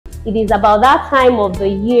It is about that time of the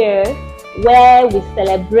year where we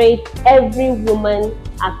celebrate every woman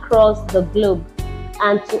across the globe,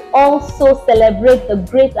 and to also celebrate the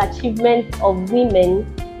great achievements of women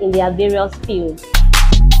in their various fields.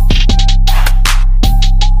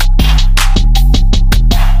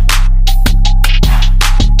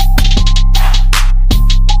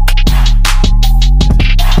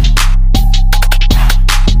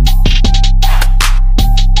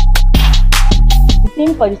 The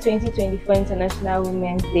theme for the 2024 International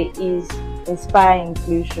Women's Day is Inspire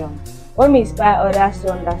Inclusion. When we inspire others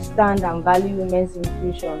to understand and value women's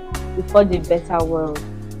inclusion, we forge a better world.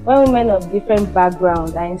 When women of different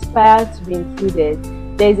backgrounds are inspired to be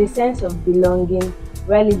included, there is a sense of belonging,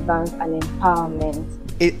 relevance, and empowerment.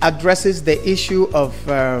 It addresses the issue of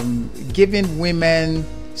giving women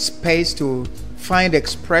space to find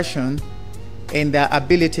expression in their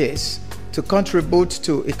abilities to contribute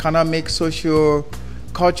to economic, social,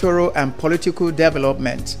 cultural, and political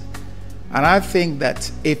development. And I think that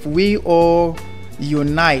if we all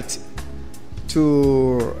unite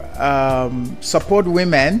to support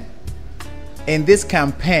women in this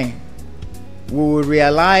campaign, we will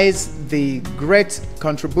realize the great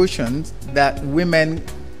contributions that women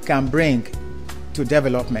can bring to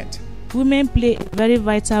development. Women play a very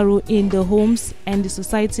vital role in the homes and the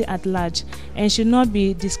society at large, and should not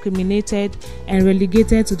be discriminated and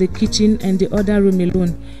relegated to the kitchen and the other room alone.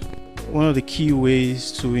 One of the key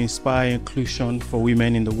ways to inspire inclusion for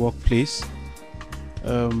women in the workplace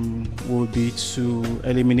would be to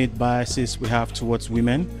eliminate biases we have towards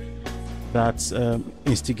women that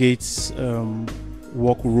instigates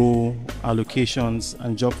work role allocations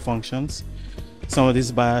and job functions. Some of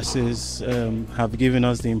these biases have given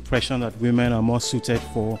us the impression that women are more suited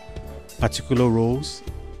for particular roles.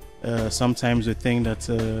 Sometimes we think that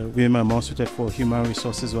women are more suited for human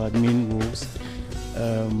resources or admin roles.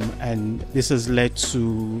 And this has led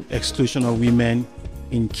to exclusion of women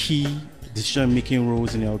in key decision-making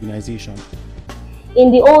roles in the organization.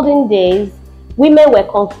 In the olden days, women were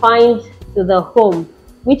confined to the home,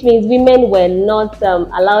 which means women were not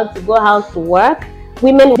allowed to go out to work.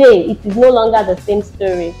 Women today, it is no longer the same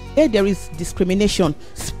story. Where there is discrimination,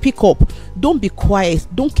 speak up. Don't be quiet.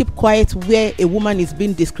 Don't keep quiet where a woman is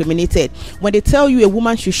being discriminated. When they tell you a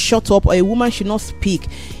woman should shut up or a woman should not speak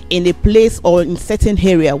in a place or in certain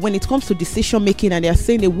area, when it comes to decision making and they are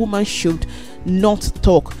saying a woman should not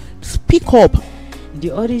talk, speak up. The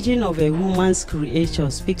origin of a woman's creature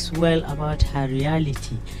speaks well about her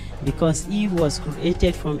reality, because Eve was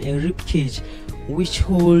created from a rib cage which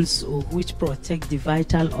holds or which protects the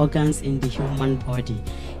vital organs in the human body.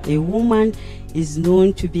 A woman is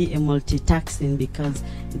known to be a multitasking because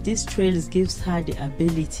this trait gives her the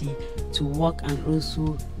ability to work and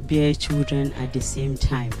also bear children at the same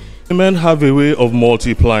time. Women have a way of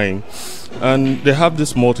multiplying, and they have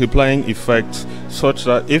this multiplying effect such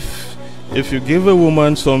that if you give a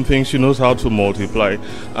woman something, she knows how to multiply.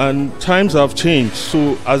 And times have changed,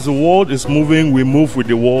 so as the world is moving, we move with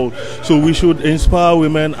the world. So we should inspire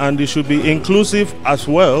women, and they should be inclusive as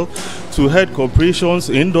well to head corporations,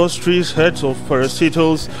 industries, heads of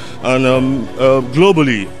parastatals, and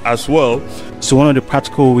globally as well. So one of the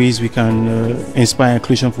practical ways we can inspire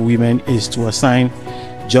inclusion for women is to assign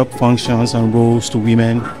job functions and roles to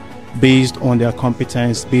women based on their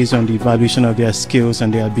competence, based on the evaluation of their skills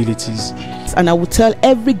and their abilities. And I would tell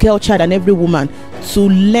every girl child and every woman to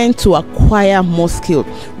learn to acquire more skill.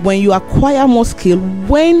 When you acquire more skill,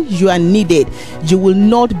 when you are needed, you will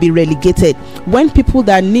not be relegated. When people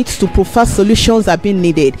that need to provide solutions are being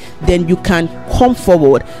needed, then you can come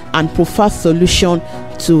forward and provide solution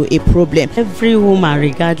to a problem. Every woman,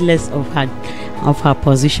 regardless of her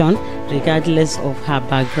position, regardless of her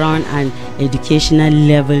background and educational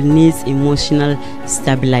level, needs emotional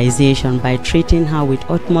stabilization by treating her with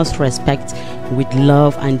utmost respect, with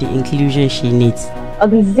love, and the inclusion she needs.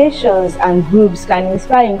 Organizations and groups can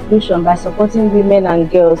inspire inclusion by supporting women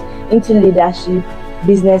and girls into leadership,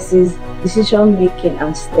 businesses, decision making,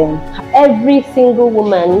 and STEM. Every single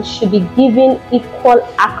woman should be given equal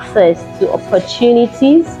access to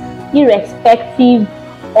opportunities, irrespective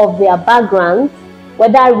of their backgrounds,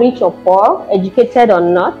 whether rich or poor, educated or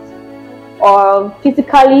not, or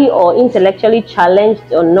physically or intellectually challenged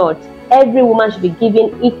or not. Every woman should be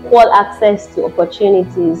given equal access to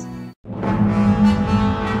opportunities.